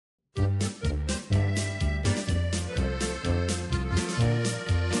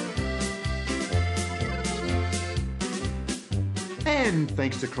And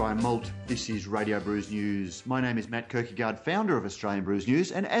thanks to Cryer Malt, this is Radio Brews News. My name is Matt Kierkegaard, founder of Australian Brews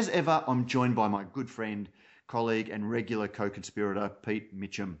News, and as ever, I'm joined by my good friend, colleague and regular co-conspirator, Pete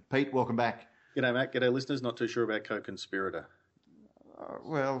Mitchell. Pete, welcome back. G'day, Matt. G'day, listeners. Not too sure about co-conspirator.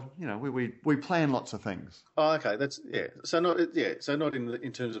 We plan lots of things. Oh, okay. So not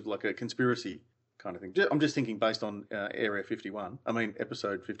in terms of like a conspiracy kind of thing. I'm just thinking based on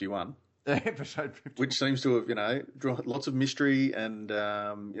episode 51. Episode 51. Which seems to have, drawn lots of mystery and,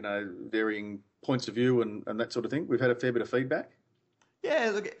 varying points of view and that sort of thing. We've had a fair bit of feedback.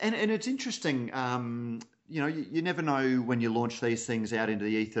 Yeah, look, and it's interesting. You never know when you launch these things out into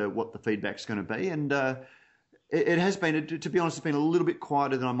the ether what the feedback's going to be. And it has been, to be honest, it's been a little bit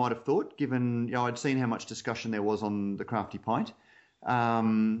quieter than I might have thought, given I'd seen how much discussion there was on the Crafty Pint.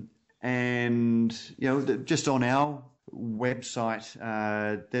 Just on our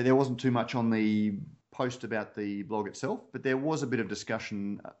website, there wasn't too much on the post about the blog itself, but there was a bit of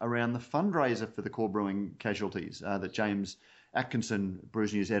discussion around the fundraiser for the core brewing casualties that James Atkinson,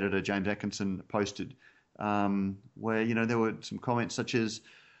 Brews News editor James Atkinson, posted, where there were some comments such as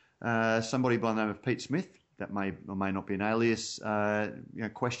somebody by the name of Pete Smith, that may or may not be an alias,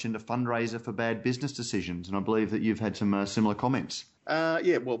 questioned a fundraiser for bad business decisions, and I believe that you've had some similar comments.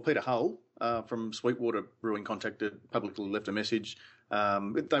 Peter Hull from Sweetwater Brewing publicly left a message.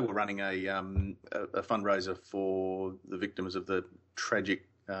 They were running a fundraiser for the victims of the tragic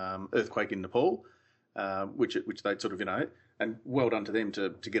earthquake in Nepal, which they'd sort of, and well done to them to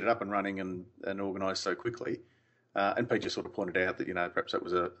get it up and running and organised so quickly. And Pete just sort of pointed out that, perhaps that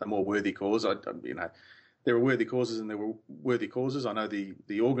was a more worthy cause. There were worthy causes and there were worthy causes. I know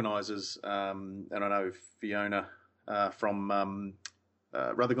the organisers, and I know Fiona from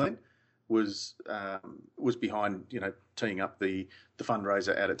Rutherglen was behind, teeing up the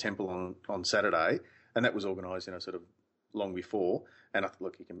fundraiser out at Temple on Saturday, and that was organised, sort of long before. And I thought,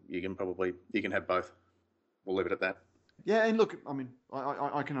 look, you can have both. We'll leave it at that. Yeah, and look,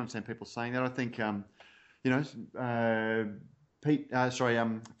 I can understand people saying that. I think,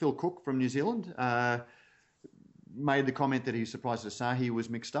 Phil Cook from New Zealand made the comment that he was surprised that Asahi was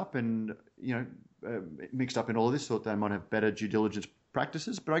mixed up and, mixed up in all of this, thought they might have better due diligence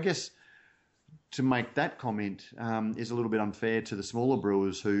practices. But I guess to make that comment is a little bit unfair to the smaller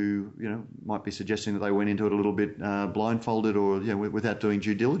brewers who, might be suggesting that they went into it a little bit blindfolded or, without doing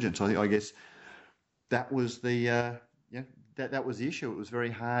due diligence. I guess that was the that was the issue. It was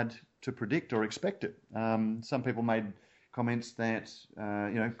very hard to predict or expect it. Some people made comments that,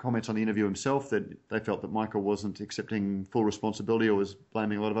 comments on the interview himself that they felt that Michael wasn't accepting full responsibility or was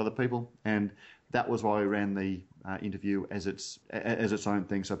blaming a lot of other people. And that was why we ran the interview as its own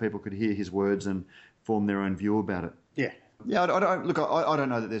thing, so people could hear his words and form their own view about it. Yeah. Yeah, I don't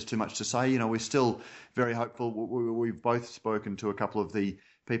know that there's too much to say. We're still very hopeful. We've both spoken to a couple of the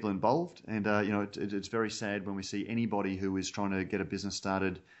people involved, and it's very sad when we see anybody who is trying to get a business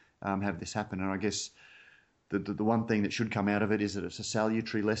started have this happen. And I guess the one thing that should come out of it is that it's a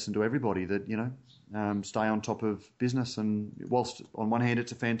salutary lesson to everybody that, stay on top of business. And whilst on one hand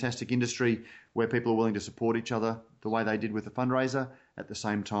it's a fantastic industry where people are willing to support each other the way they did with the fundraiser, at the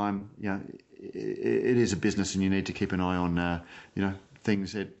same time, it is a business and you need to keep an eye on,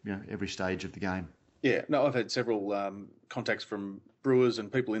 things at every stage of the game. Yeah, no, I've had several contacts from brewers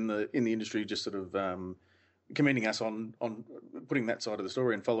and people in the industry just sort of commending us on putting that side of the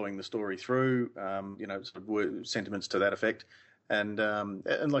story and following the story through, sort of sentiments to that effect. And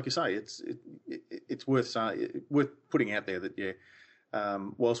like you say, it's worth putting out there that,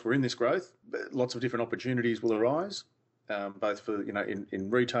 whilst we're in this growth, lots of different opportunities will arise, both for, in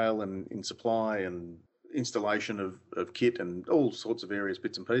retail and in supply and installation of kit and all sorts of various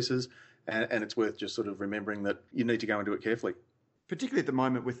bits and pieces. And it's worth just sort of remembering that you need to go into it carefully. Particularly at the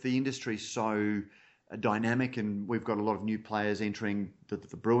moment with the industry so dynamic, and we've got a lot of new players entering the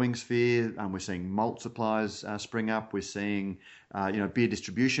brewing sphere. We're seeing malt suppliers spring up. We're seeing beer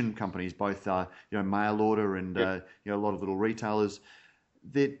distribution companies, both mail order and a lot of little retailers.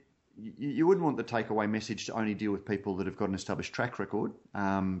 That you wouldn't want the takeaway message to only deal with people that have got an established track record,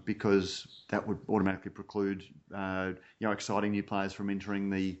 because that would automatically preclude exciting new players from entering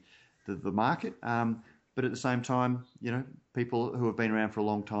the market. But at the same time, people who have been around for a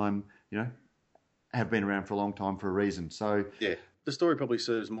long time, have been around for a long time for a reason. So yeah, the story probably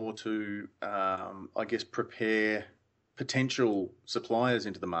serves more to, prepare potential suppliers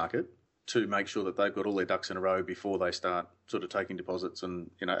into the market to make sure that they've got all their ducks in a row before they start sort of taking deposits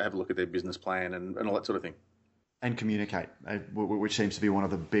and, have a look at their business plan and all that sort of thing. And communicate, which seems to be one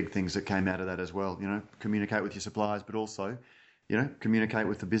of the big things that came out of that as well. Communicate with your suppliers, but also, communicate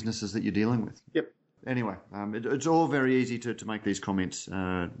with the businesses that you're dealing with. Yep. Anyway, it's all very easy to make these comments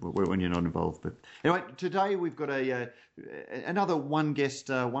when you're not involved. But anyway, today we've got another one guest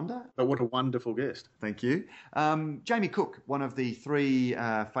wonder. But what a wonderful guest. Thank you. Jamie Cook, one of the three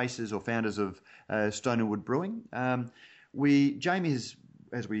faces or founders of Stone & Wood Brewing. Jamie has,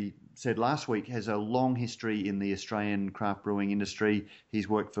 as we said last week, has a long history in the Australian craft brewing industry. He's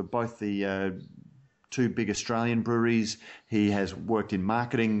worked for both the two big Australian breweries. He has worked in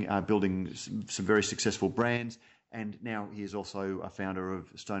marketing, building some very successful brands, and now he is also a founder of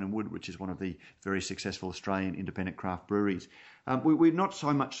Stone & Wood, which is one of the very successful Australian independent craft breweries. We're not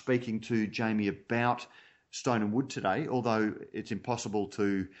so much speaking to Jamie about Stone & Wood today, although it's impossible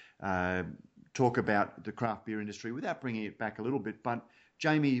to talk about the craft beer industry without bringing it back a little bit. But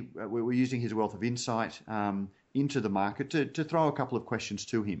Jamie, we're using his wealth of insight into the market to throw a couple of questions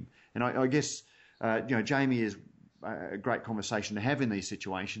to him. And I guess Jamie is a great conversation to have in these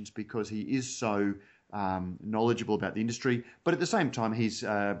situations because he is so knowledgeable about the industry, but at the same time he's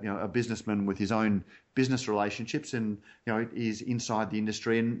a businessman with his own business relationships, and is inside the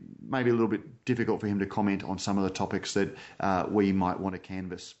industry, and maybe a little bit difficult for him to comment on some of the topics that we might want to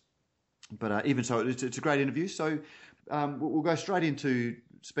canvass. But even so, it's a great interview. So we'll go straight into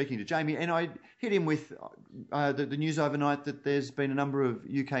speaking to Jamie, and I hit him with the news overnight that there's been a number of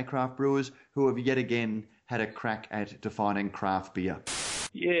UK craft brewers who have yet again had a crack at defining craft beer.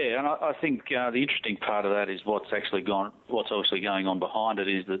 Yeah, and I think the interesting part of that is what's obviously going on behind it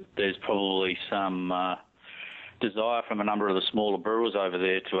is that there's probably some desire from a number of the smaller brewers over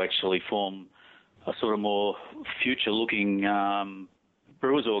there to actually form a sort of more future-looking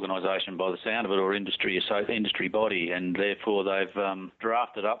brewers organisation by the sound of it, or industry body, and therefore they've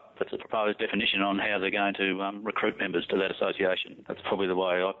drafted up a proposed definition on how they're going to recruit members to that association. That's probably the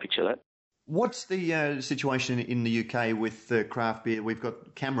way I picture that. What's the situation in the UK with craft beer? We've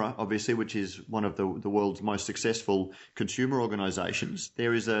got CAMRA, obviously, which is one of the world's most successful consumer organisations.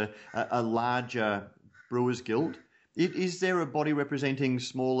 There is a larger Brewers Guild. Is there a body representing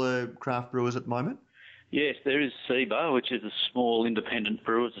smaller craft brewers at the moment? Yes, there is SEBA, which is a small independent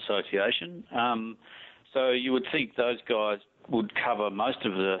brewers association. So you would think those guys would cover most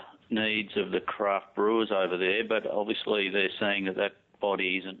of the needs of the craft brewers over there, but obviously they're saying that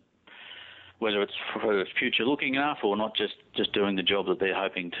body isn't, whether it's future looking enough or not, just doing the job that they're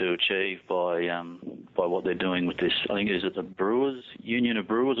hoping to achieve by what they're doing with this. I think is it the Brewers Union of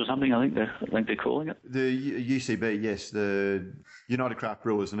Brewers or something? I think they're calling it the UCB. Yes, the United Craft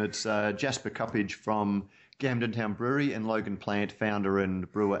Brewers, and it's Jasper Cuppage from Camden Town Brewery and Logan Plant, founder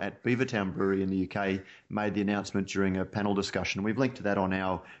and brewer at Beavertown Brewery in the UK, made the announcement during a panel discussion. We've linked to that on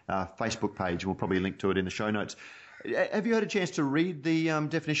our Facebook page, and we'll probably link to it in the show notes. Have you had a chance to read the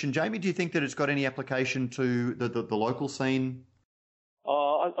definition, Jamie? Do you think that it's got any application to the local scene?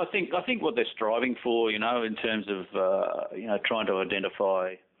 I think what they're striving for, in terms of trying to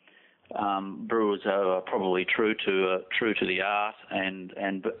identify brewers who are probably true to the art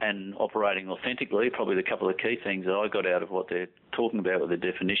and operating authentically, probably the couple of key things that I got out of what they're talking about with the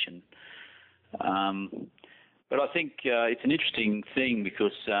definition. But I think it's an interesting thing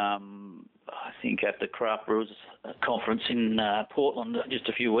because I think at the Craft Brewers Conference in Portland just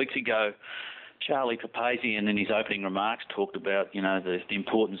a few weeks ago, Charlie Papazian in his opening remarks talked about the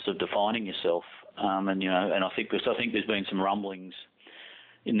importance of defining yourself, and I think there's been some rumblings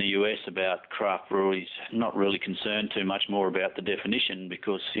in the US about craft breweries not really concerned too much more about the definition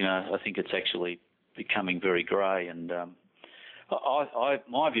because I think it's actually becoming very grey, and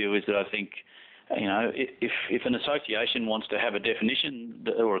my view is that I think if an association wants to have a definition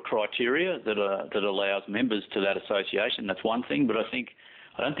or a criteria that allows members to that association, that's one thing. But I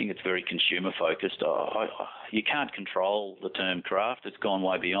don't think it's very consumer focused. You can't control the term craft. It's gone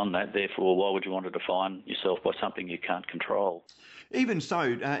way beyond that. Therefore, why would you want to define yourself by something you can't control? Even so,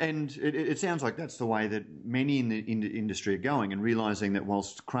 and it sounds like that's the way that many in the industry are going, and realising that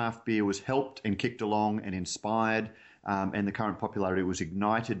whilst craft beer was helped and kicked along and inspired, and the current popularity was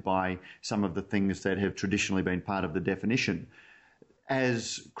ignited by some of the things that have traditionally been part of the definition,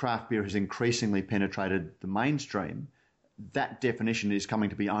 as craft beer has increasingly penetrated the mainstream, that definition is coming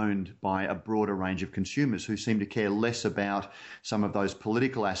to be owned by a broader range of consumers who seem to care less about some of those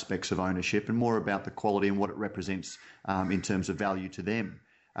political aspects of ownership and more about the quality and what it represents in terms of value to them.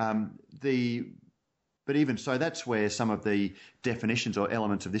 But even so, that's where some of the definitions or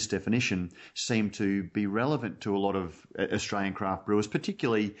elements of this definition seem to be relevant to a lot of Australian craft brewers,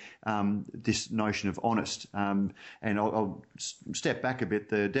 particularly this notion of honest. And I'll step back a bit.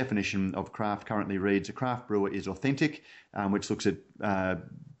 The definition of craft currently reads, a craft brewer is authentic, which looks at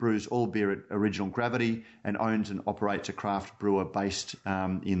brews all beer at original gravity and owns and operates a craft brewer based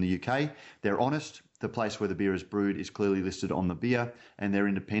in the UK. They're honest, the place where the beer is brewed is clearly listed on the beer, and they're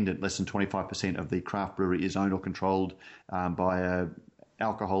independent. Less than 25% of the craft brewery is owned or controlled by a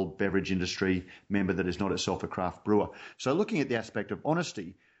alcohol beverage industry member that is not itself a craft brewer. So looking at the aspect of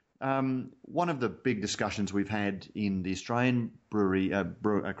honesty, one of the big discussions we've had in the Australian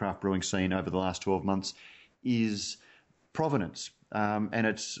craft brewing scene over the last 12 months is provenance. And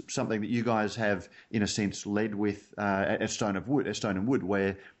it's something that you guys have, in a sense, led with at Stone and Wood,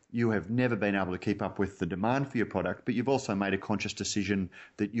 where you have never been able to keep up with the demand for your product, but you've also made a conscious decision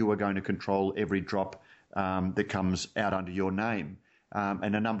that you are going to control every drop that comes out under your name.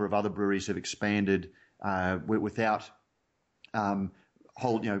 And a number of other breweries have expanded without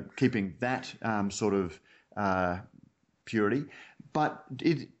keeping that sort of purity. But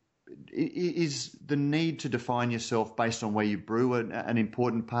is the need to define yourself based on where you brew an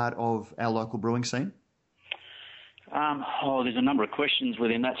important part of our local brewing scene? There's a number of questions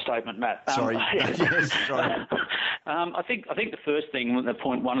within that statement, Matt. Sorry. Yes, sorry. I think the first thing, one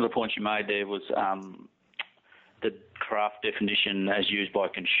of the points you made there was the craft definition as used by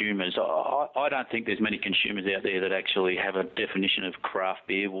consumers. I don't think there's many consumers out there that actually have a definition of craft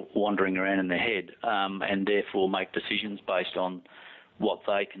beer wandering around in their head, and therefore make decisions based on what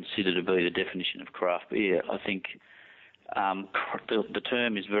they consider to be the definition of craft beer. I think the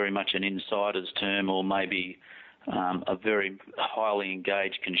term is very much an insider's term, or maybe a very highly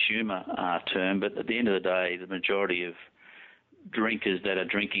engaged consumer term, but at the end of the day, the majority of drinkers that are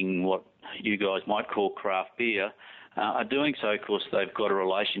drinking what you guys might call craft beer are doing so because they've got a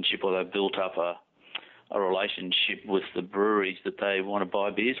relationship, or they've built up a relationship with the breweries that they want to buy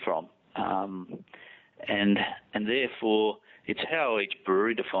beers from. And therefore, it's how each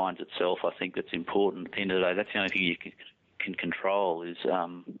brewery defines itself, I think, that's important. At the end of the day, that's the only thing you can control is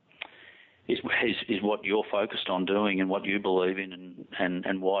what you're focused on doing and what you believe in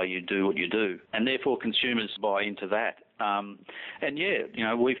and why you do what you do. And therefore consumers buy into that.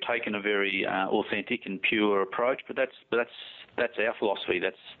 We've taken a very authentic and pure approach, but that's our philosophy.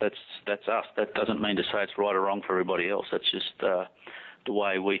 That's us. That doesn't mean to say it's right or wrong for everybody else. That's just the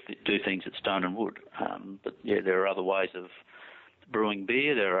way we do things at Stone and Wood. There are other ways of brewing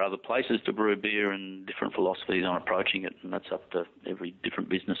beer. There are other places to brew beer and different philosophies on approaching it, and that's up to every different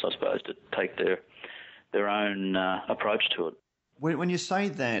business, I suppose, to take their own approach to it. When you say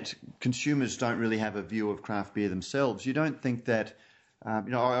that consumers don't really have a view of craft beer themselves, you don't think that,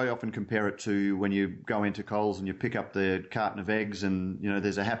 I often compare it to when you go into Coles and you pick up the carton of eggs and,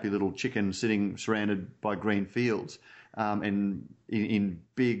 there's a happy little chicken sitting surrounded by green fields and in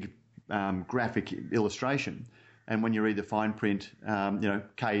big graphic illustration. And when you read the fine print,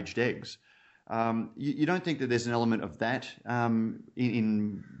 caged eggs, you don't think that there's an element of that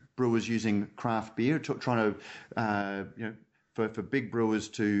in brewers using craft beer, trying to, for big brewers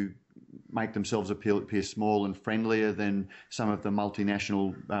to make themselves appear small and friendlier than some of the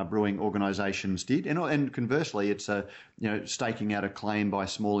multinational brewing organisations did, and conversely, it's staking out a claim by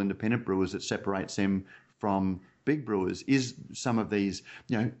small independent brewers that separates them from big brewers. Is some of these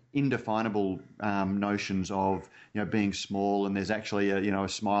indefinable notions of being small and there's actually a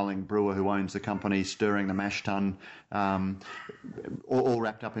smiling brewer who owns the company stirring the mash tun all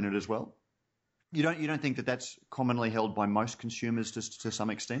wrapped up in it as well? You don't think that that's commonly held by most consumers to some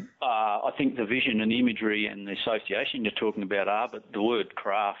extent? I think the vision and the imagery and the association you're talking about are, but the word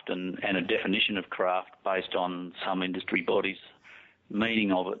craft and a definition of craft based on some industry bodies'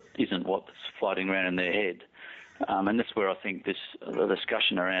 meaning of it isn't what's floating around in their head. And that's where I think the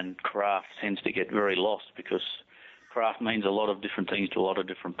discussion around craft tends to get very lost, because craft means a lot of different things to a lot of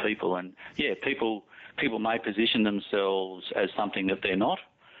different people. And people may position themselves as something that they're not,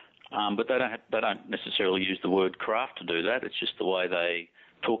 but they don't necessarily use the word craft to do that. It's just the way they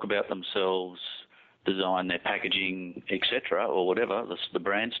talk about themselves, design their packaging, etc., or whatever, the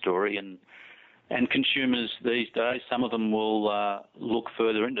brand story. And consumers these days, some of them will look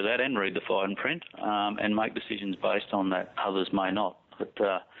further into that and read the fine print and make decisions based on that. Others may not. But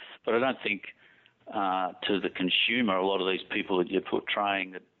I don't think to the consumer, a lot of these people that you're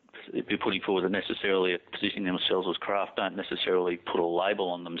portraying, that you're putting forward, that necessarily positioning themselves as craft, don't necessarily put a label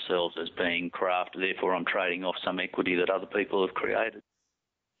on themselves as being craft. Therefore, I'm trading off some equity that other people have created.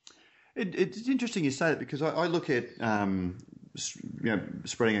 It's interesting you say that, because I look at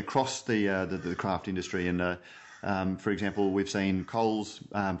spreading across the craft industry, and for example, we've seen Coles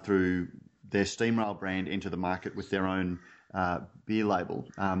through their Steamrail brand enter the market with their own beer label.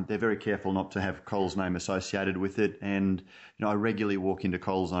 They're very careful not to have Coles' name associated with it, and I regularly walk into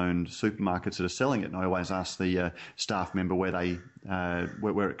Coles-owned supermarkets that are selling it, and I always ask the staff member where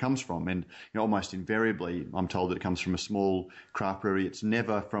it comes from, and almost invariably I'm told that it comes from a small craft brewery. It's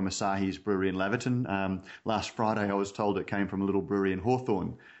never from Asahi's brewery in Laverton. Last Friday I was told it came from a little brewery in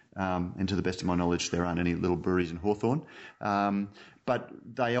Hawthorn. And to the best of my knowledge, there aren't any little breweries in Hawthorn. But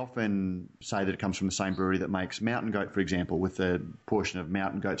they often say that it comes from the same brewery that makes Mountain Goat, for example, with a portion of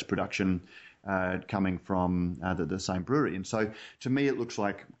Mountain Goat's production coming from the same brewery. And so to me, it looks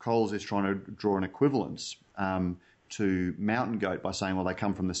like Coles is trying to draw an equivalence to Mountain Goat by saying, well, they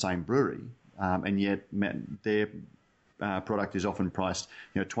come from the same brewery, and yet their product is often priced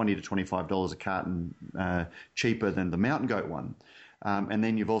 $20 to $25 a carton cheaper than the Mountain Goat one. And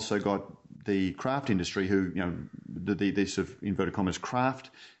then you've also got the craft industry who, the sort of inverted commas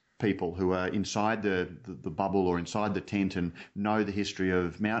craft people who are inside the bubble or inside the tent and know the history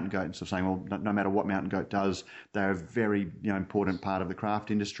of Mountain Goat and sort of saying, well, no matter what Mountain Goat does, they're a very important part of the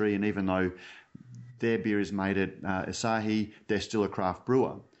craft industry. And even though their beer is made at Asahi, they're still a craft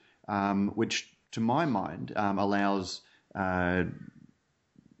brewer, which to my mind allows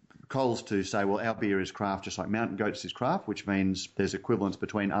Coles to say, well, our beer is craft just like Mountain Goat's is craft, which means there's equivalence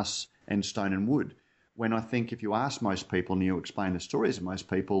between us and Stone and Wood. When I think if you ask most people and you explain the stories of most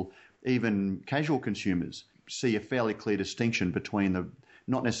people, even casual consumers see a fairly clear distinction between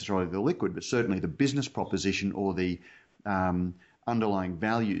not necessarily the liquid, but certainly the business proposition or the underlying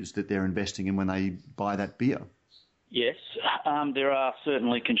values that they're investing in when they buy that beer. Yes, there are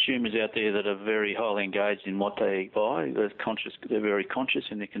certainly consumers out there that are very highly engaged in what they buy. They're very conscious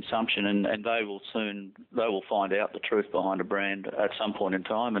in their consumption, and they will find out the truth behind a brand at some point in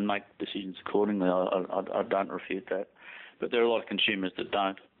time and make decisions accordingly. I don't refute that, but there are a lot of consumers that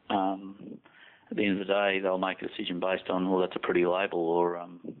don't. At the end of the day, they'll make a decision based on, well, that's a pretty label, or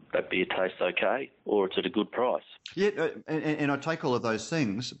that beer tastes okay, or it's at a good price. Yeah, and I take all of those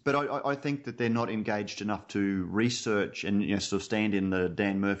things, but I think that they're not engaged enough to research and sort of stand in the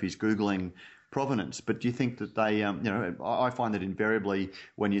Dan Murphy's Googling provenance. But do you think that they, I find that invariably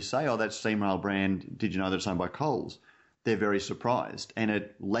when you say, oh, that steam rail brand, did you know that it's owned by Coles? They're very surprised, and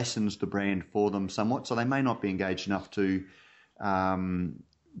it lessens the brand for them somewhat. So they may not be engaged enough to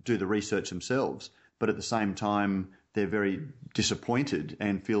do the research themselves, but at the same time, they're very disappointed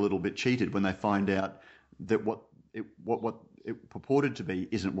and feel a little bit cheated when they find out that what it purported to be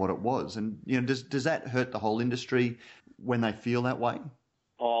isn't what it was. And does that hurt the whole industry when they feel that way?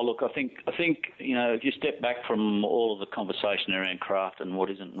 Oh, look, I think if you step back from all of the conversation around craft and what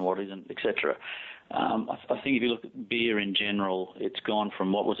isn't, etc. I think if you look at beer in general, it's gone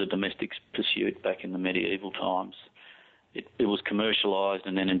from what was a domestic pursuit back in the medieval times. It was commercialised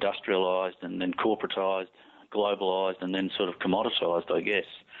and then industrialised and then corporatised, globalised and then sort of commoditised, I guess.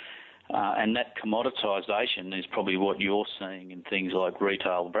 And that commoditisation is probably what you're seeing in things like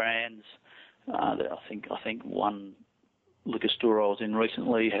retail brands. I think one liquor store I was in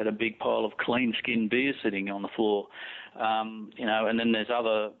recently had a big pile of clean skin beer sitting on the floor. And then there's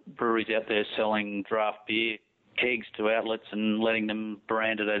other breweries out there selling draft beer kegs to outlets and letting them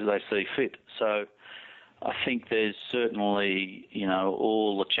brand it as they see fit. So I think there's certainly,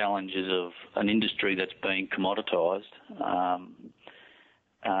 all the challenges of an industry that's being commoditised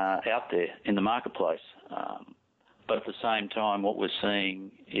out there in the marketplace. But at the same time, what we're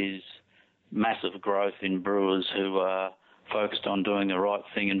seeing is massive growth in brewers who are focused on doing the right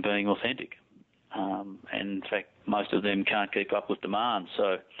thing and being authentic. And in fact, most of them can't keep up with demand.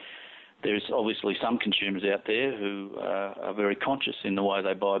 So there's obviously some consumers out there who are very conscious in the way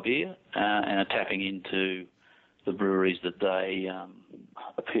they buy beer and are tapping into the breweries that they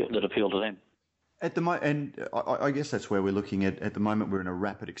appeal to them. At the and I guess that's where we're looking at the moment. We're in a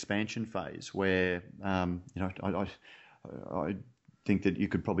rapid expansion phase where I think that you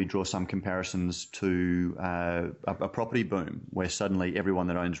could probably draw some comparisons to a property boom, where suddenly everyone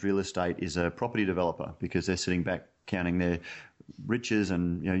that owns real estate is a property developer because they're sitting back counting their riches,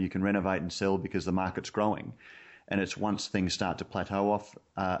 and you can renovate and sell because the market's growing. And it's once things start to plateau off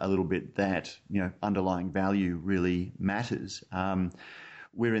a little bit that underlying value really matters.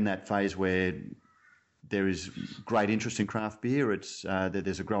 We're in that phase where there is great interest in craft beer.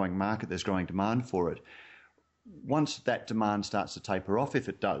 There's a growing market. There's growing demand for it. Once that demand starts to taper off, if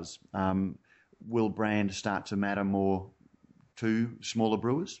it does, will brand start to matter more to smaller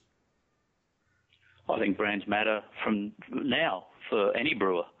brewers? I think brands matter from now for any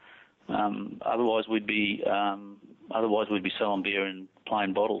brewer. Otherwise, we'd be selling beer in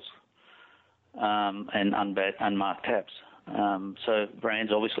plain bottles and unmarked taps. So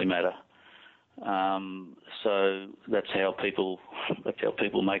brands obviously matter. So that's how people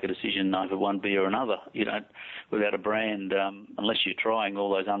make a decision over one beer or another. You don't, without a brand, unless you're trying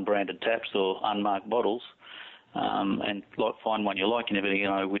all those unbranded taps or unmarked bottles, and find one you like, you never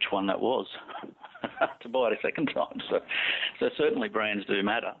know which one that was to buy it a second time. So certainly brands do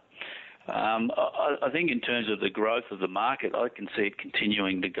matter. I think in terms of the growth of the market, I can see it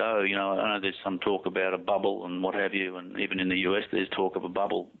continuing to go. I know there's some talk about a bubble and what have you, and even in the US there's talk of a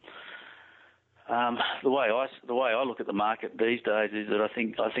bubble. The way I look at the market these days is that I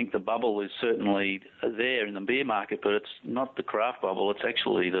think the bubble is certainly there in the beer market, but it's not the craft bubble. It's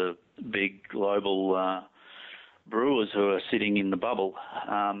actually the big global brewers who are sitting in the bubble.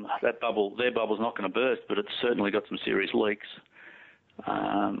 Their bubble's not going to burst, but it's certainly got some serious leaks.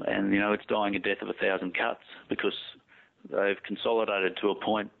 And it's dying a death of 1,000 cuts because they've consolidated to a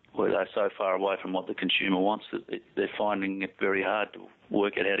point where they're so far away from what the consumer wants that they're finding it very hard to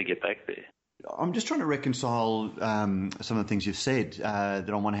work out how to get back there. I'm just trying to reconcile some of the things you've said, that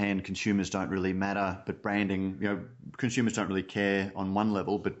on one hand consumers don't really matter, but branding, consumers don't really care on one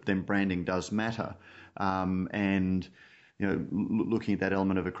level, but then branding does matter. And, looking at that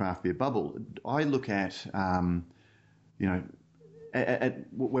element of a craft beer bubble, I look at,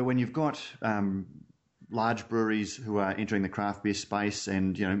 when you've got large breweries who are entering the craft beer space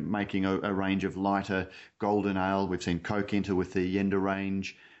and, making a range of lighter golden ale. We've seen Coke enter with the Yenda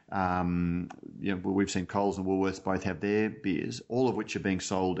range. We've seen Coles and Woolworths both have their beers, all of which are being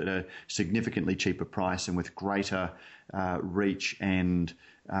sold at a significantly cheaper price and with greater reach and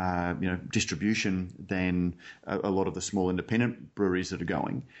distribution than a lot of the small independent breweries that are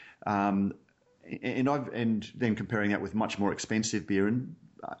going. And then comparing that with much more expensive beer and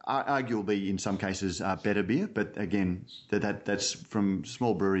arguably in some cases better beer, but again that's from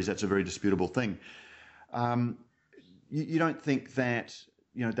small breweries. That's a very disputable thing. You don't think that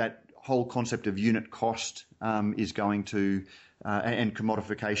that whole concept of unit cost is going to, and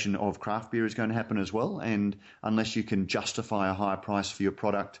commodification of craft beer is going to happen as well. And unless you can justify a higher price for your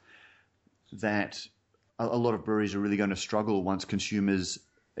product, that a lot of breweries are really going to struggle once consumers'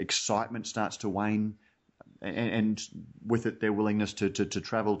 excitement starts to wane, and with it their willingness to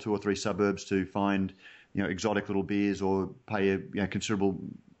travel 2 or 3 suburbs to find exotic little beers or pay a considerable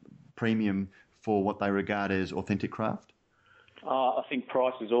premium for what they regard as authentic craft. I think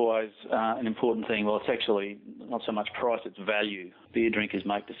price is always an important thing. Well, it's actually not so much price, it's value. Beer drinkers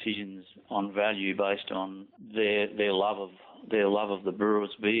make decisions on value based on their love of the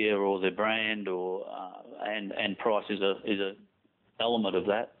brewer's beer or their brand, or and price is a element of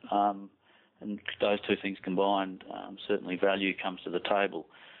that. And those two things combined, certainly value comes to the table.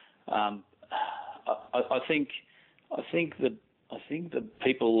 I think that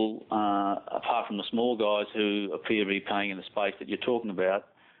people, apart from the small guys who appear to be playing in the space that you're talking about,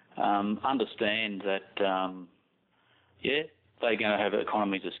 understand that, they're going to have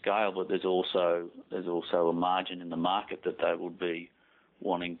economies of scale, but there's also a margin in the market that they would be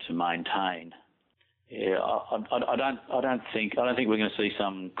wanting to maintain. Yeah, I don't think we're going to see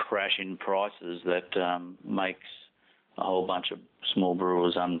some crash in prices that makes a whole bunch of small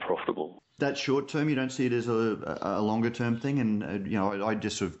brewers unprofitable. That short term, you don't see it as a longer term thing, and I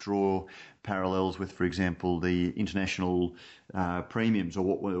just sort of draw parallels with, for example, the international premiums, or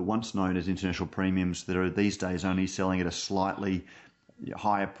what were once known as international premiums, that are these days only selling at a slightly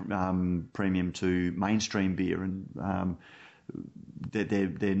higher premium to mainstream beer, and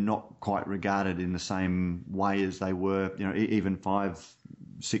they're not quite regarded in the same way as they were, even 5,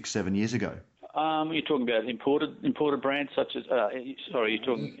 6, 7 years ago. You're talking about imported brands such as, you're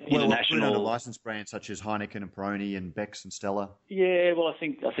talking international... Well, licensed brands such as Heineken and Peroni and Beck's and Stella. Yeah, well, I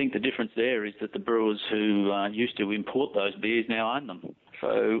think the difference there is that the brewers who used to import those beers now own them.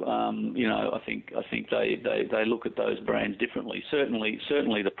 So, I think they look at those brands differently.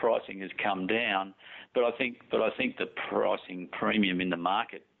 Certainly the pricing has come down, but I think the pricing premium in the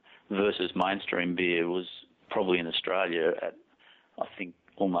market versus mainstream beer was probably in Australia at, I think,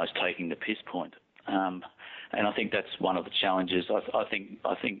 almost taking the piss point, and I think that's one of the challenges. I think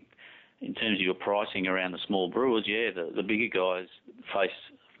in terms of your pricing around the small brewers, the bigger guys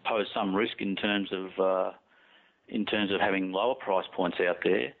pose some risk in terms of having lower price points out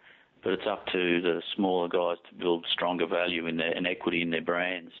there, but it's up to the smaller guys to build stronger value in and equity in their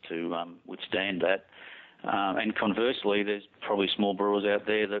brands to withstand that. And conversely, there's probably small brewers out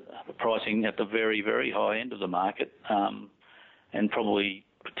there that are pricing at the very, very high end of the market, and probably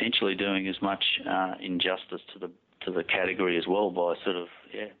potentially doing as much injustice to the category as well by sort of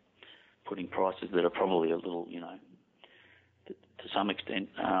putting prices that are probably a little, to some extent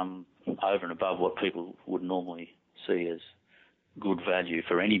over and above what people would normally see as good value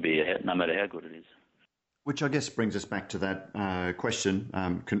for any beer, no matter how good it is. Which I guess brings us back to that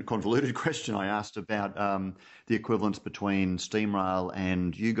convoluted question I asked about the equivalence between Steamrail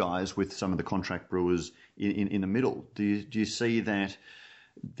and you guys with some of the contract brewers in the middle. Do you see that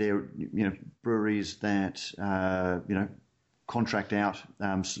there, breweries that contract out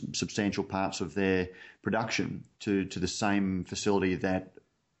substantial parts of their production to the same facility that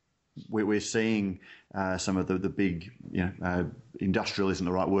we're seeing some of the big, industrial isn't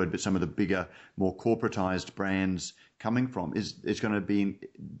the right word, but some of the bigger, more corporatized brands coming from? It's going to be,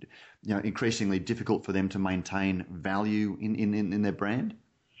 increasingly difficult for them to maintain value in their brand?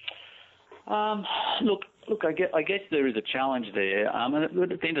 Look, I guess there is a challenge there. And at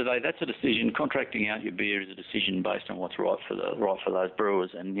the end of the day, that's a decision. Contracting out your beer is a decision based on what's right for those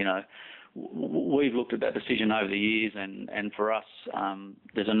brewers. And we've looked at that decision over the years, and for us,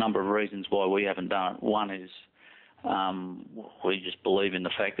 there's a number of reasons why we haven't done it. One is we just believe in the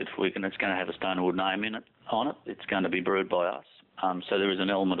fact that it's going to have a Stonewood name on it. It's going to be brewed by us. So there is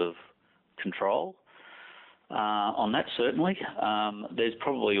an element of control on that, certainly. There's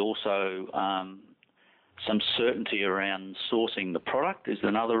probably also some certainty around sourcing the product is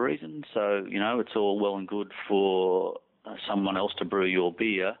another reason. So, it's all well and good for someone else to brew your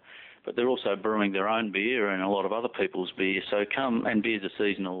beer, but they're also brewing their own beer and a lot of other people's beer. And beer's a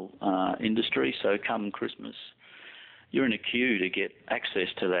seasonal industry, so come Christmas, you're in a queue to get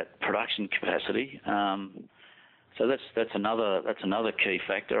access to that production capacity. So that's another key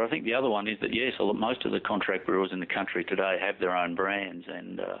factor. I think the other one is that, yes, most of the contract brewers in the country today have their own brands,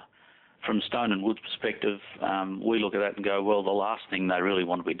 and from Stone and Wood's perspective, we look at that and go, well, the last thing they really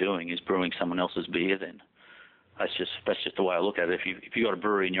want to be doing is brewing someone else's beer then. That's just the way I look at it. If you've got a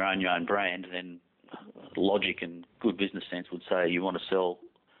brewery in your own brand, then logic and good business sense would say you want to sell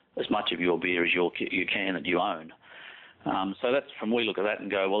as much of your beer as you can that you own. So that's from we look at that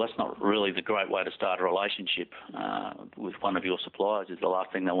and go, well, that's not really the great way to start a relationship with one of your suppliers. Is the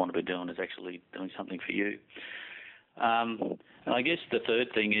last thing they want to be doing is actually doing something for you. And I guess the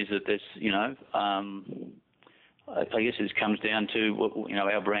third thing is that there's, I guess it comes down to,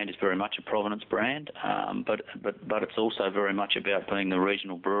 our brand is very much a provenance brand, but it's also very much about being the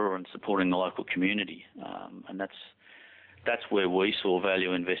regional brewer and supporting the local community, and that's where we saw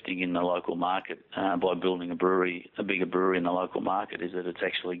value investing in the local market by building a bigger brewery in the local market, is that it's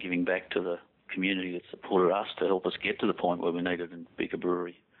actually giving back to the community that supported us to help us get to the point where we needed a bigger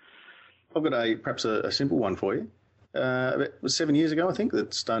brewery. I've got perhaps a simple one for you. It was 7 years ago, I think,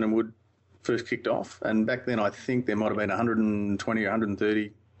 that Stone and Wood first kicked off, and back then I think there might have been 120 or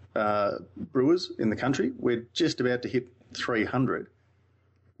 130 brewers in the country. We're just about to hit 300.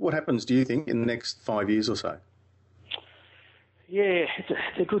 What happens, do you think, in the next 5 years or so? Yeah, it's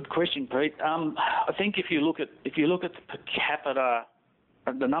a good question, Pete. I think if you look at the per capita,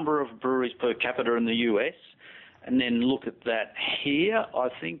 the number of breweries per capita in the US, and then look at that here, I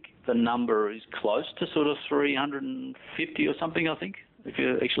think the number is close to sort of 350 or something, I think, if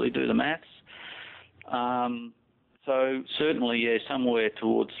you actually do the maths. So certainly, yeah, somewhere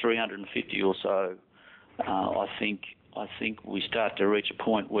towards 350 or so. I think we start to reach a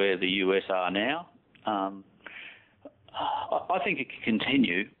point where the US are now. I think it can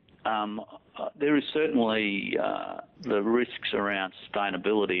continue. There is certainly the risks around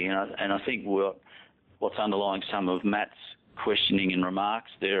sustainability, and I think what's underlying some of Matt's questioning and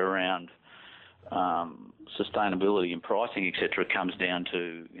remarks there around sustainability and pricing, etc., comes down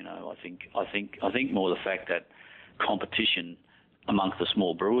to, I think more the fact that competition amongst the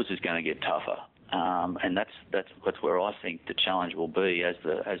small brewers is going to get tougher, and that's where I think the challenge will be as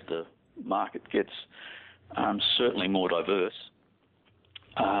the market gets certainly more diverse.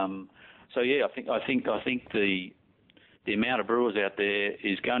 So yeah, I think the amount of brewers out there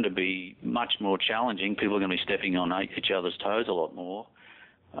is going to be much more challenging. People are going to be stepping on each other's toes a lot more.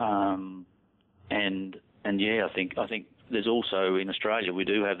 And yeah, I think there's also in Australia we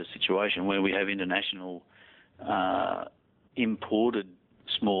do have the situation where we have international imported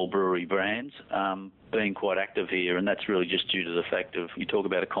small brewery brands being quite active here, and that's really just due to the fact of, you talk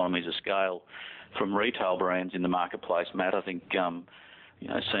about economies of scale from retail brands in the marketplace, Matt. I think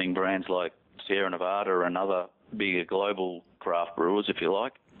seeing brands like Sierra Nevada and other bigger global craft brewers, if you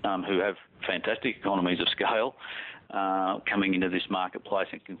like, who have fantastic economies of scale, coming into this marketplace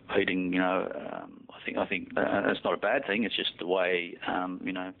and competing, I think it's not a bad thing. It's just the way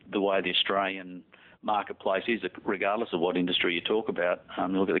the Australian marketplace is, regardless of what industry you talk about.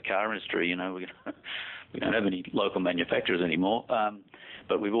 Look at the car industry. We don't have any local manufacturers anymore,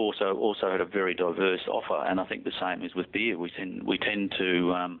 but we've also had a very diverse offer, and I think the same is with beer. We tend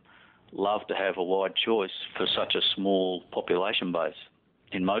to love to have a wide choice for such a small population base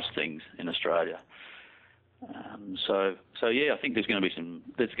in most things in Australia. So yeah, I think there's going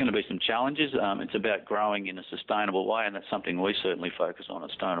to be some challenges. It's about growing in a sustainable way, and that's something we certainly focus on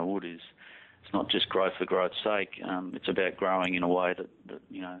at Stone & Wood. Is it's not just growth for growth's sake. It's about growing in a way that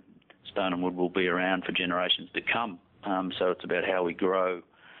Stone & Wood will be around for generations to come. So it's about how we grow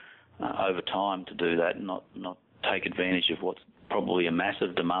over time to do that, and not take advantage of what's probably a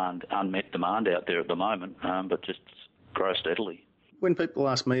massive demand, unmet demand out there at the moment, but just grow steadily. When people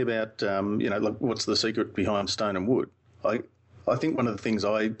ask me about, what's the secret behind Stone & Wood, I think one of the things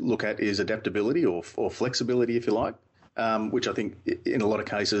I look at is adaptability or flexibility, if you like, which I think in a lot of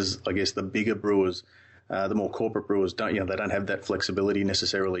cases, I guess the bigger brewers, the more corporate brewers, they don't have that flexibility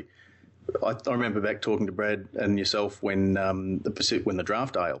necessarily. I remember back talking to Brad and yourself when the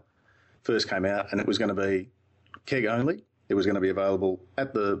draft ale first came out, and it was going to be keg only. It was going to be available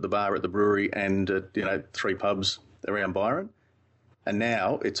at the bar at the brewery and at 3 pubs around Byron. And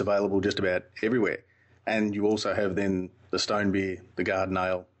now it's available just about everywhere. And you also have then the Stone beer, the Garden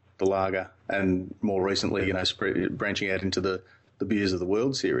Ale, the lager, and more recently, branching out into the beers of the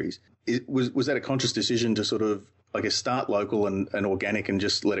World Series. Was that a conscious decision to sort of, I guess, start local and organic and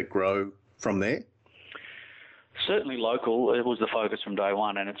just let it grow from there? Certainly local. It was the focus from day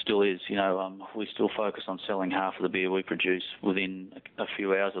one, and it still is. We still focus on selling half of the beer we produce within a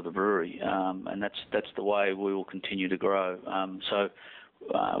few hours of the brewery, and that's the way we will continue to grow. So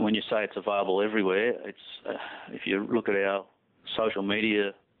when you say it's available everywhere, it's if you look at our social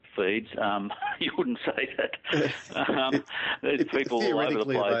media feeds, you wouldn't say that. There's people all over the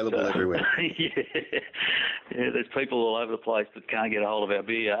place. Available everywhere. Yeah, there's people all over the place that can't get a hold of our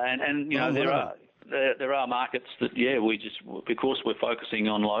beer, and there are markets that, because we're focusing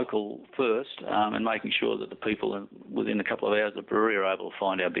on local first and making sure that the people within a couple of hours of the brewery are able to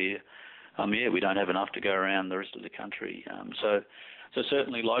find our beer. We don't have enough to go around the rest of the country. So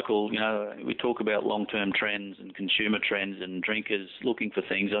certainly local, we talk about long-term trends and consumer trends and drinkers looking for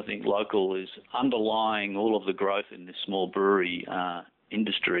things. I think local is underlying all of the growth in this small brewery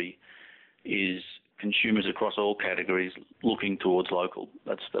industry is consumers across all categories looking towards local.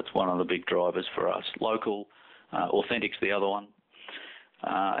 That's one of the big drivers for us. Local, authentic's the other one,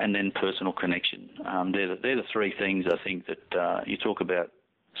 and then personal connection. They're the 3 things I think that you talk about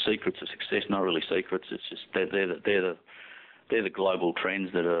secrets of success. Not really secrets. It's just they're the global trends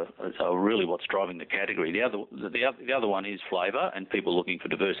that are really what's driving the category. The other one is flavour and people looking for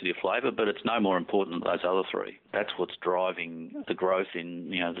diversity of flavour, but it's no more important than those other 3. That's what's driving the growth in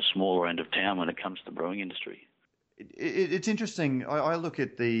the smaller end of town when it comes to the brewing industry. It's interesting. I look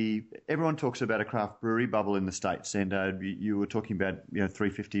at everyone talks about a craft brewery bubble in the States, and you were talking about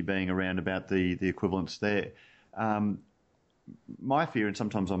 350 being around about the equivalence there. My fear, and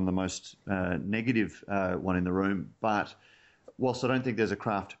sometimes I'm the most negative one in the room, but whilst I don't think there's a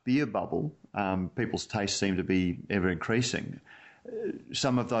craft beer bubble, people's tastes seem to be ever increasing.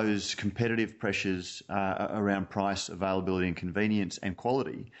 Some of those competitive pressures around price, availability and convenience and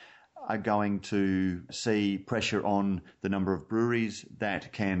quality are going to see pressure on the number of breweries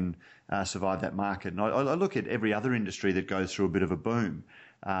that can survive that market. And I look at every other industry that goes through a bit of a boom,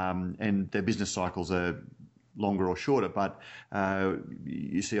 and their business cycles are longer or shorter, but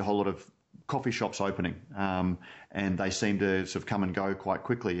you see a whole lot of coffee shops opening, and they seem to sort of come and go quite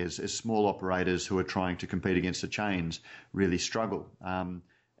quickly as small operators who are trying to compete against the chains really struggle. And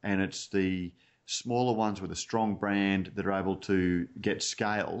it's the smaller ones with a strong brand that are able to get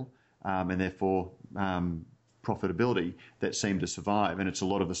scale and therefore profitability that seem to survive. And it's a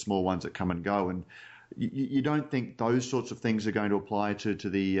lot of the small ones that come and go. And you don't think those sorts of things are going to apply to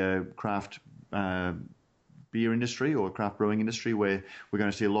the craft beer industry or craft brewing industry, where we're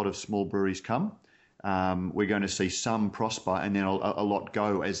going to see a lot of small breweries come. We're going to see some prosper and then a lot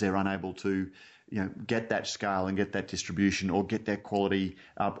go as they're unable to get that scale and get that distribution or get that quality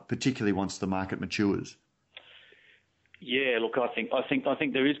up, particularly once the market matures. Yeah, look, I think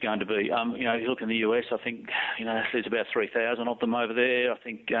there is going to be. You look in the US, I think there's about 3,000 of them over there. I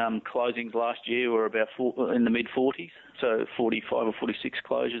think closings last year were about in the mid 40s, so 45 or 46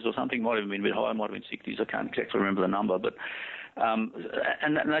 closures or something. Might have been a bit higher, might have been 60s. I can't exactly remember the number, but and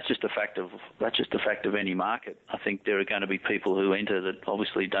that's just a fact of any market. I think there are going to be people who enter that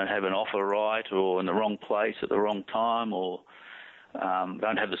obviously don't have an offer right, or in the wrong place at the wrong time, or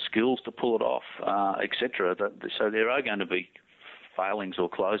don't have the skills to pull it off, etc. So there are going to be failings or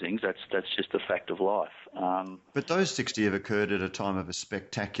closings. That's just a fact of life. But those 60 have occurred at a time of a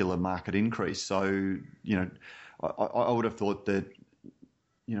spectacular market increase. So, I would have thought that,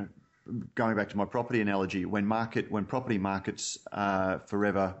 going back to my property analogy, when property markets are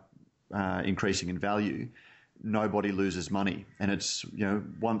forever increasing in value, nobody loses money. And it's,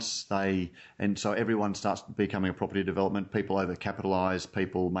 so everyone starts becoming a property development. People overcapitalise,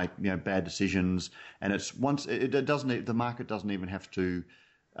 people make, bad decisions. And it's the market doesn't even have to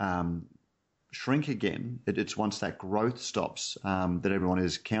shrink again. It's once that growth stops that everyone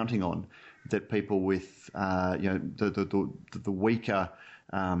is counting on, that people with, the weaker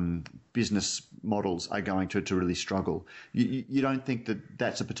business models are going to really struggle. You don't think that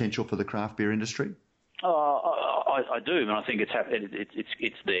that's a potential for the craft beer industry? I do, and I think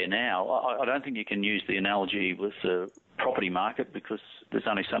it's there now. I don't think you can use the analogy with the property market because there's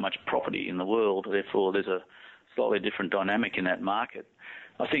only so much property in the world. Therefore, there's a slightly different dynamic in that market.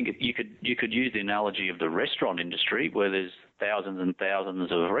 I think you could use the analogy of the restaurant industry, where there's thousands and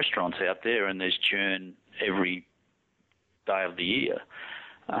thousands of restaurants out there, and there's churn every day of the year.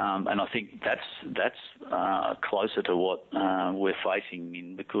 And I think that's closer to what we're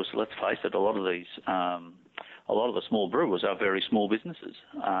facing because let's face it, a lot of the small brewers are very small businesses,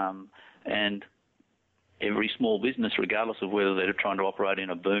 and every small business, regardless of whether they're trying to operate in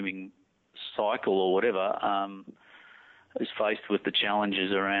a booming cycle or whatever, is faced with the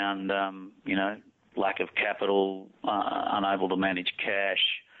challenges around lack of capital, unable to manage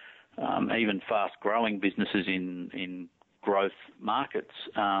cash. Even fast-growing businesses in growth markets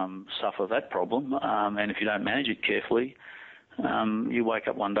suffer that problem, and if you don't manage it carefully, you wake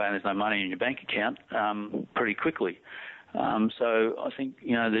up one day and there's no money in your bank account pretty quickly. So I think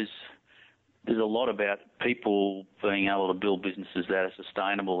there's a lot about people being able to build businesses that are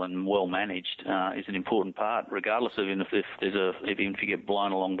sustainable and well managed is an important part, regardless of even if you get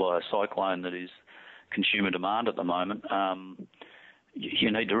blown along by a cyclone that is consumer demand at the moment.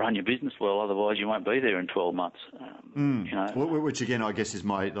 You need to run your business well, otherwise you won't be there in 12 months. Which again, I guess is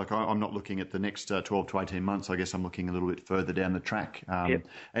I'm not looking at the next 12 to 18 months. I guess I'm looking a little bit further down the track. Yep.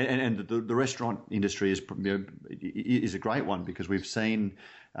 And the restaurant industry is a great one because we've seen,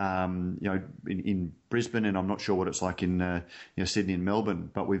 in Brisbane, and I'm not sure what it's like in Sydney and Melbourne,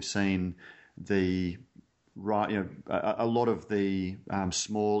 but we've seen a lot of the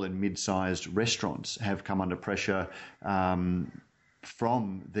small and mid-sized restaurants have come under pressure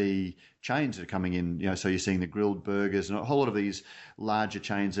from the chains that are coming in. So you're seeing the grilled burgers and a whole lot of these larger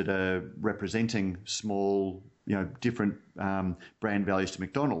chains that are representing small, different brand values to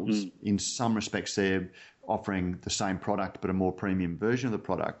McDonald's. In some respects, they're offering the same product but a more premium version of the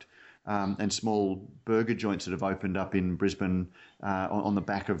product. And small burger joints that have opened up in Brisbane on the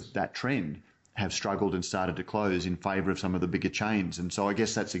back of that trend have struggled and started to close in favour of some of the bigger chains. And so I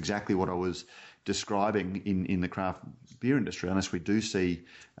guess that's exactly what I was describing in the craft beer industry. Unless we do see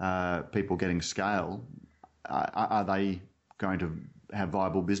people getting scale, are they going to have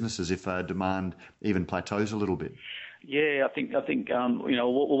viable businesses if demand even plateaus a little bit? Yeah, I think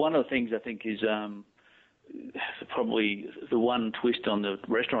one of the things I think is probably the one twist on the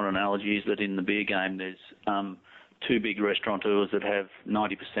restaurant analogy is that in the beer game there's two big restaurateurs that have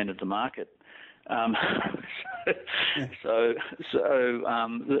 90% of the market. So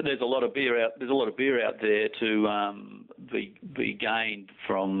there's a lot of beer out. There's a lot of beer out there to be gained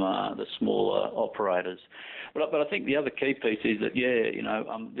from the smaller operators. But I think the other key piece is that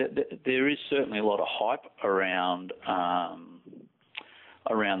there is certainly a lot of hype around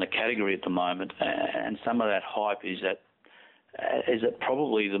the category at the moment, and some of that hype is at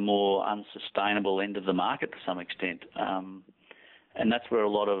probably the more unsustainable end of the market to some extent. And that's where a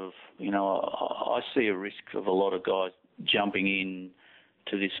lot of, I see a risk of a lot of guys jumping in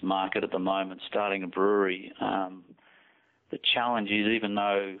to this market at the moment, starting a brewery. The challenge is even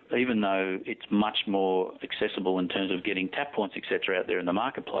though it's much more accessible in terms of getting tap points, etc., out there in the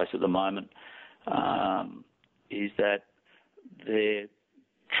marketplace at the moment, is that they're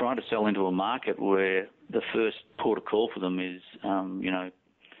trying to sell into a market where the first port of call for them is,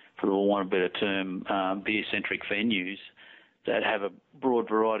 for the want of a better term, beer-centric venues that have a broad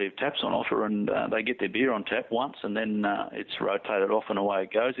variety of taps on offer, and they get their beer on tap once, and then it's rotated off and away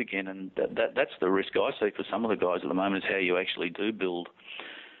it goes again. And that's the risk I see for some of the guys at the moment, is how you actually do build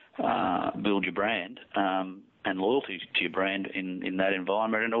your brand and loyalty to your brand in that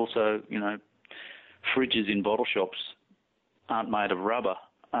environment. And also, fridges in bottle shops aren't made of rubber,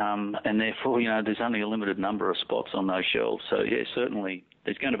 and therefore, there's only a limited number of spots on those shelves. So, yeah, certainly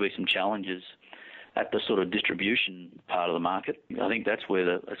there's going to be some challenges at the sort of distribution part of the market. I think that's where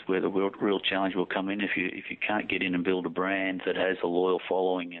the real challenge will come in. If you can't get in and build a brand that has a loyal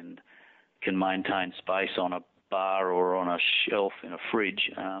following and can maintain space on a bar or on a shelf in a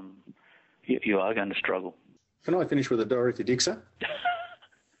fridge, you are going to struggle. Can I finish with a Dorothy Dixer?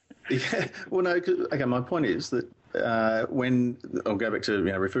 Yeah. Well, no. Okay. My point is that when I'll go back to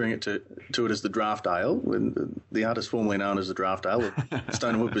referring to it as the Draft Ale, when the artist formerly known as the Draft Ale, or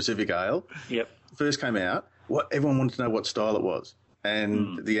Stone and Wood Pacific Ale, first came out, everyone wanted to know what style it was,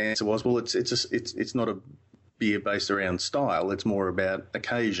 and the answer was, well, it's not a beer based around style. It's more about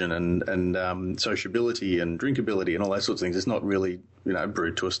occasion and sociability and drinkability and all those sorts of things. It's not really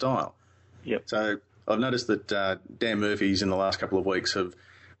brewed to a style. Yep. So I've noticed that Dan Murphy's in the last couple of weeks have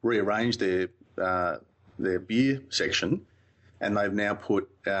rearranged their beer section, and they've now put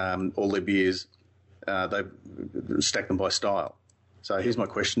all their beers. They've stacked them by style. So here's my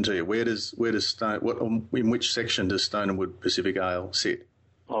question to you: in which section does Stone and Wood Pacific Ale sit?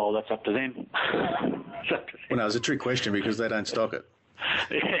 Oh, that's up to them. Well, no, it's a trick question because they don't stock it.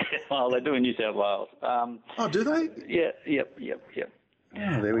 Well, they do in New South Wales. Oh, do they? Yeah. Yep.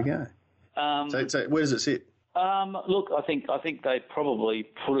 Oh, there we go. So where does it sit? Look, I think they probably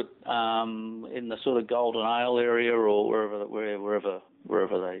put it in the sort of golden ale area or wherever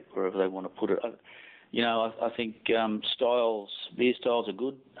they want to put it. I think beer styles are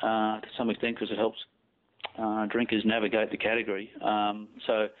good to some extent because it helps drinkers navigate the category.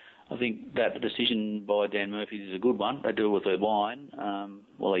 So I think that decision by Dan Murphy's is a good one. They do it with their wine.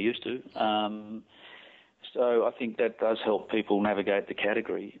 Well, they used to. So I think that does help people navigate the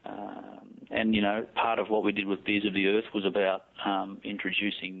category. And part of what we did with Beers of the Earth was about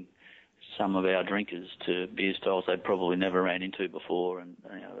introducing some of our drinkers to beer styles they'd probably never ran into before. And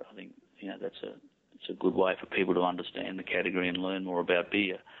I think it's a good way for people to understand the category and learn more about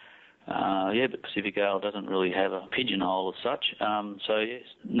beer. But Pacific Ale doesn't really have a pigeonhole as such. So yes,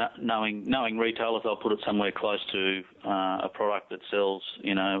 knowing retailers, they'll put it somewhere close to a product that sells,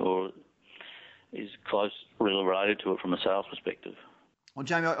 or is close related to it from a sales perspective. Well,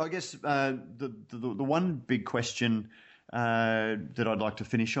 Jamie, I guess the one big question that I'd like to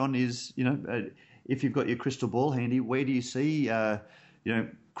finish on is, if you've got your crystal ball handy, where do you see,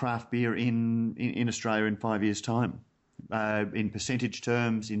 craft beer in Australia in 5 years' time? In percentage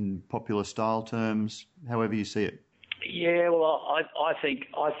terms, in popular style terms, however you see it. Yeah, well, I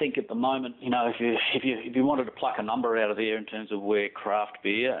think at the moment, if you wanted to pluck a number out of there in terms of where craft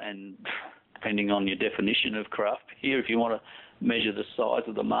beer, and depending on your definition of craft beer, if you want to measure the size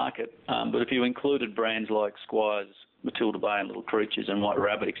of the market, but if you included brands like Squires, Matilda Bay and Little Creatures and White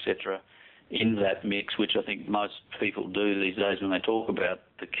Rabbit, etc., in that mix, which I think most people do these days when they talk about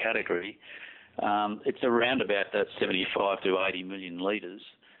the category, it's around about that 75 to 80 million litres,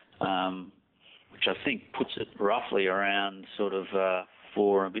 which I think puts it roughly around sort of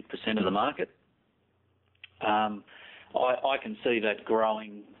 4% and a bit of the market. I can see that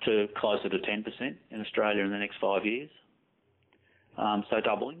growing to closer to 10% in Australia in the next 5 years, so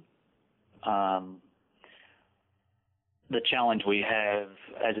doubling. The challenge we have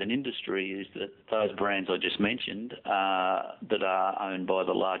as an industry is that those brands I just mentioned that are owned by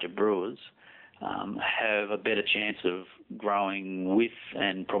the larger brewers have a better chance of growing with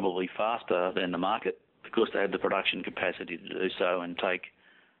and probably faster than the market because they have the production capacity to do so and take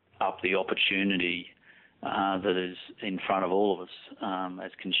up the opportunity that is in front of all of us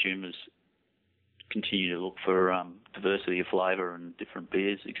as consumers continue to look for diversity of flavour and different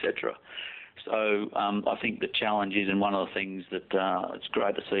beers, etc. So I think the challenge is, and one of the things that it's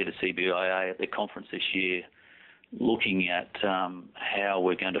great to see the CBIA at their conference this year looking at how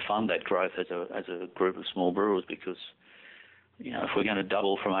we're going to fund that growth as a group of small brewers, because if we're going to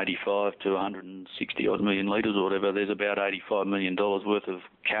double from 85 to 160 odd million litres or whatever, there's about $85 million worth of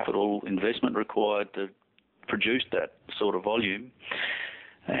capital investment required to produce that sort of volume,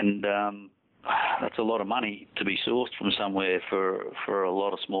 and that's a lot of money to be sourced from somewhere for a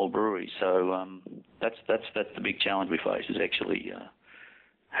lot of small breweries. So that's the big challenge we face, is actually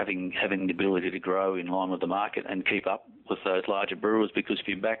having the ability to grow in line with the market and keep up with those larger brewers. Because if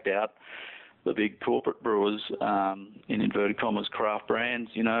you backed out the big corporate brewers, in inverted commas, craft brands,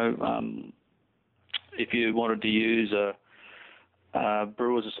 if you wanted to use a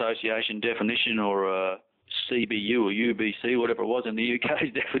Brewers Association definition or a CBU or UBC, whatever it was in the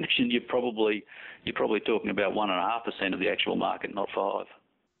UK's definition, you're probably talking about 1.5% of the actual market, not 5%.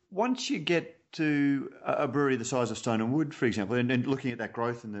 Once you get to a brewery the size of Stone and Wood, for example, and looking at that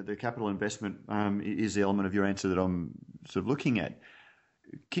growth and the capital investment is the element of your answer that I'm sort of looking at.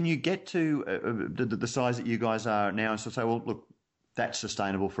 Can you get to the size that you guys are now and sort of say, well, look, that's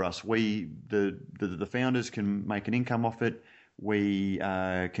sustainable for us. We, the founders, can make an income off it. We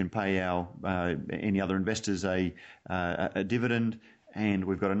can pay our any other investors a dividend, and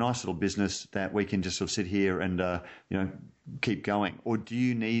we've got a nice little business that we can just sort of sit here and keep going. Or do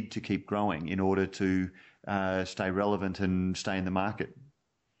you need to keep growing in order to stay relevant and stay in the market?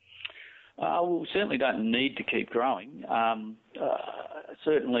 We certainly don't need to keep growing.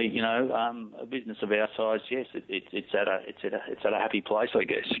 Certainly, a business of our size, yes, it's at a happy place, I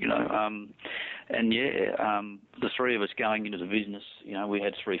guess, the three of us going into the business, we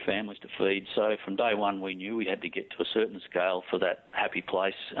had three families to feed. So from day one, we knew we had to get to a certain scale for that happy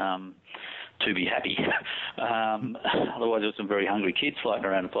place to be happy. Otherwise, there's some very hungry kids floating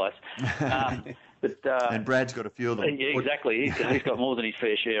around the place. And Brad's got a few of them. Yeah, exactly. He's got more than his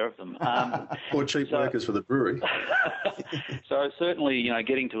fair share of them. Or cheap workers for the brewery. So certainly,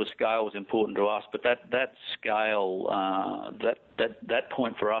 getting to a scale was important to us. But that scale, that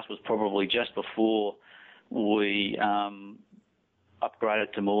point for us was probably just before we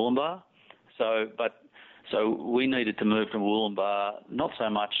upgraded to Mooloolaba. So we needed to move to Mooloolaba not so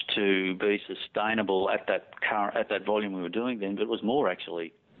much to be sustainable at that volume we were doing then, but it was more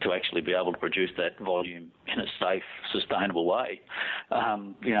to actually be able to produce that volume in a safe, sustainable way.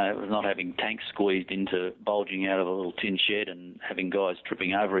 It was not having tanks squeezed into bulging out of a little tin shed and having guys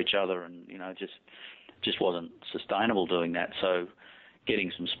tripping over each other, and just wasn't sustainable doing that. So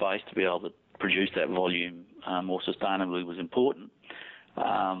getting some space to be able to produce that volume more sustainably was important.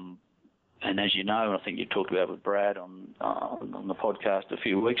 And as you know, I think you talked about with Brad on the podcast a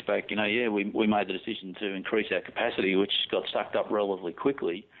few weeks back, we made the decision to increase our capacity, which got sucked up relatively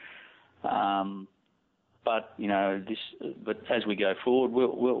quickly. But as we go forward,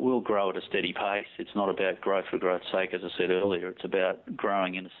 we'll grow at a steady pace. It's not about growth for growth's sake, as I said earlier. It's about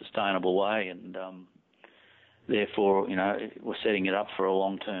growing in a sustainable way, and therefore, we're setting it up for a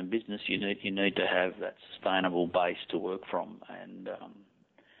long-term business. You need to have that sustainable base to work from, and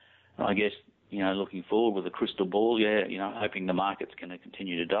I guess, looking forward with a crystal ball, hoping the market's going to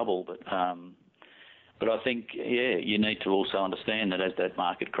continue to double. But I think, you need to also understand that as that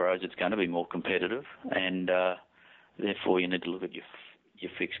market grows, it's going to be more competitive, and therefore you need to look at your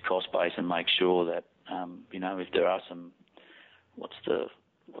fixed cost base and make sure that, if there are some, what's the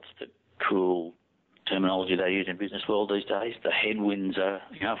cool terminology they use in business world these days, the headwinds are,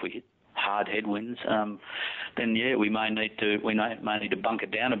 if we hit hard headwinds, then we may need to bunk it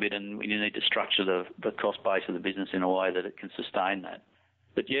down a bit, and we need to structure the cost base of the business in a way that it can sustain that.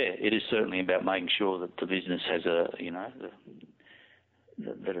 But it is certainly about making sure that the business has that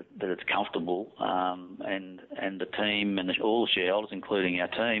it's comfortable, and the team and all the shareholders, including our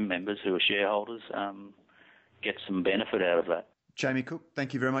team members who are shareholders, get some benefit out of that. Jamie Cook,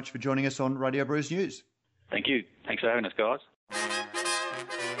 thank you very much for joining us on Radio Brews News. Thank you. Thanks for having us, guys.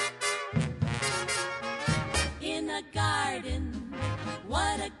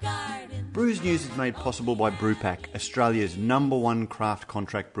 Brews News is made possible by Brewpack, Australia's #1 craft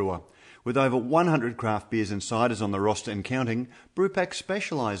contract brewer. With over 100 craft beers and ciders on the roster and counting, Brewpack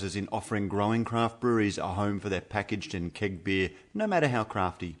specialises in offering growing craft breweries a home for their packaged and kegged beer, no matter how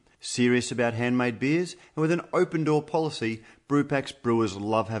crafty. Serious about handmade beers, and with an open-door policy, Brewpack's brewers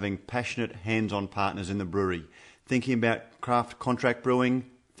love having passionate, hands-on partners in the brewery. Thinking about craft contract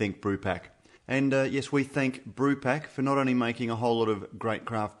brewing? Think Brewpack. And yes, we thank Brewpack for not only making a whole lot of great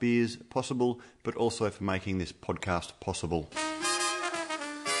craft beers possible, but also for making this podcast possible.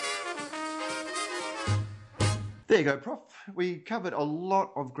 There you go, Prof. We covered a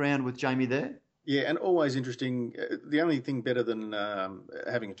lot of ground with Jamie there. Yeah, and always interesting. The only thing better than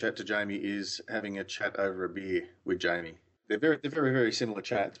having a chat to Jamie is having a chat over a beer with Jamie. They're very, very similar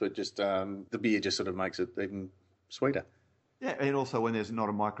chats, but just the beer just sort of makes it even sweeter. Yeah, and also when there's not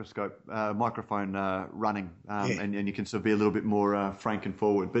a microphone running, and you can sort of be a little bit more frank and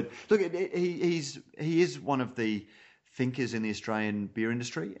forward. But look, he is one of the thinkers in the Australian beer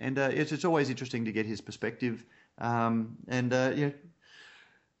industry, and it's always interesting to get his perspective. Prof,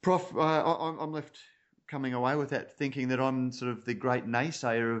 I'm left coming away with that, thinking that I'm sort of the great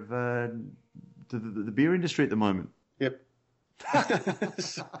naysayer of the beer industry at the moment. Yep.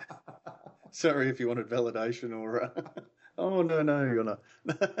 Sorry if you wanted validation or... Oh, no, you're not.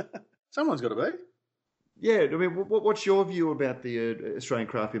 Someone's got to be. Yeah, I mean, what's your view about the Australian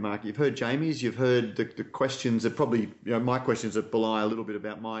craft beer market? You've heard Jamie's, you've heard the questions that probably, my questions that belie a little bit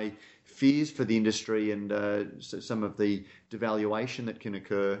about my fears for the industry and some of the devaluation that can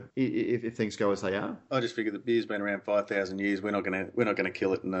occur if things go as they are. I just figure that beer's been around 5,000 years. We're not going to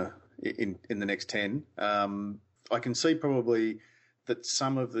kill it in the next 10. I can see probably that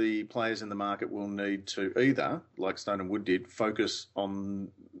some of the players in the market will need to either, like Stone and Wood did, focus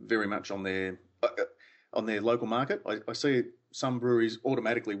very much on their local market. I see some breweries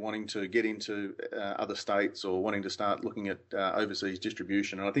automatically wanting to get into other states or wanting to start looking at overseas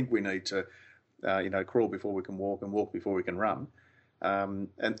distribution. And I think we need to, crawl before we can walk and walk before we can run.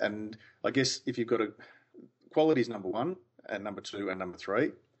 And I guess if you've got quality is number one and number two and number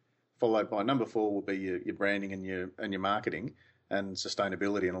three. followed by number 4 will be your branding and your marketing and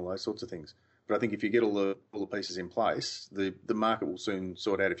sustainability and all those sorts of things. But I think if you get all the pieces in place, the market will soon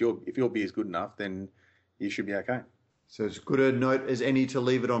sort out. If your beer is good enough, then you should be okay. So it's good a note as any to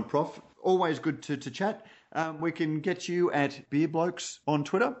leave it on, Prof. Always good to chat. We can get you at Beer Blokes on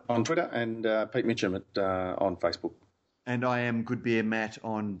Twitter. On Twitter, and Pete Mitchum on Facebook. And I am Good Beer Matt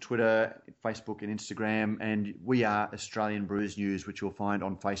on Twitter, Facebook and Instagram. And we are Australian Brews News, which you'll find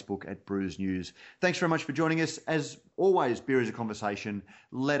on Facebook at Brews News. Thanks very much for joining us. As always, beer is a conversation.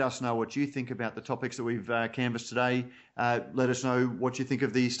 Let us know what you think about the topics that we've canvassed today. Let us know what you think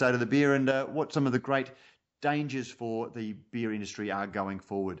of the state of the beer and what some of the great dangers for the beer industry are going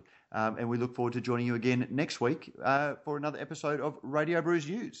forward. And we look forward to joining you again next week for another episode of Radio Brews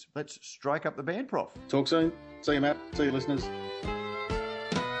News. Let's strike up the band, Prof. Talk soon. See you, Matt. See you, listeners.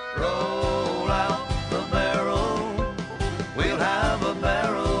 Roll out the barrel. We'll have a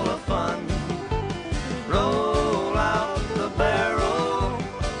barrel of fun. Roll out the barrel.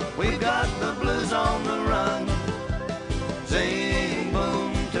 We've got the blues on the run. Sing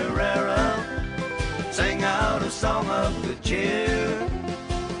boom terrera. Sing out a song of good cheer.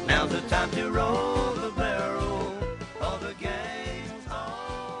 Now's the time to roll the barrel. All the gang's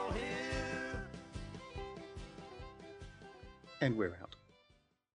all here. And we're out.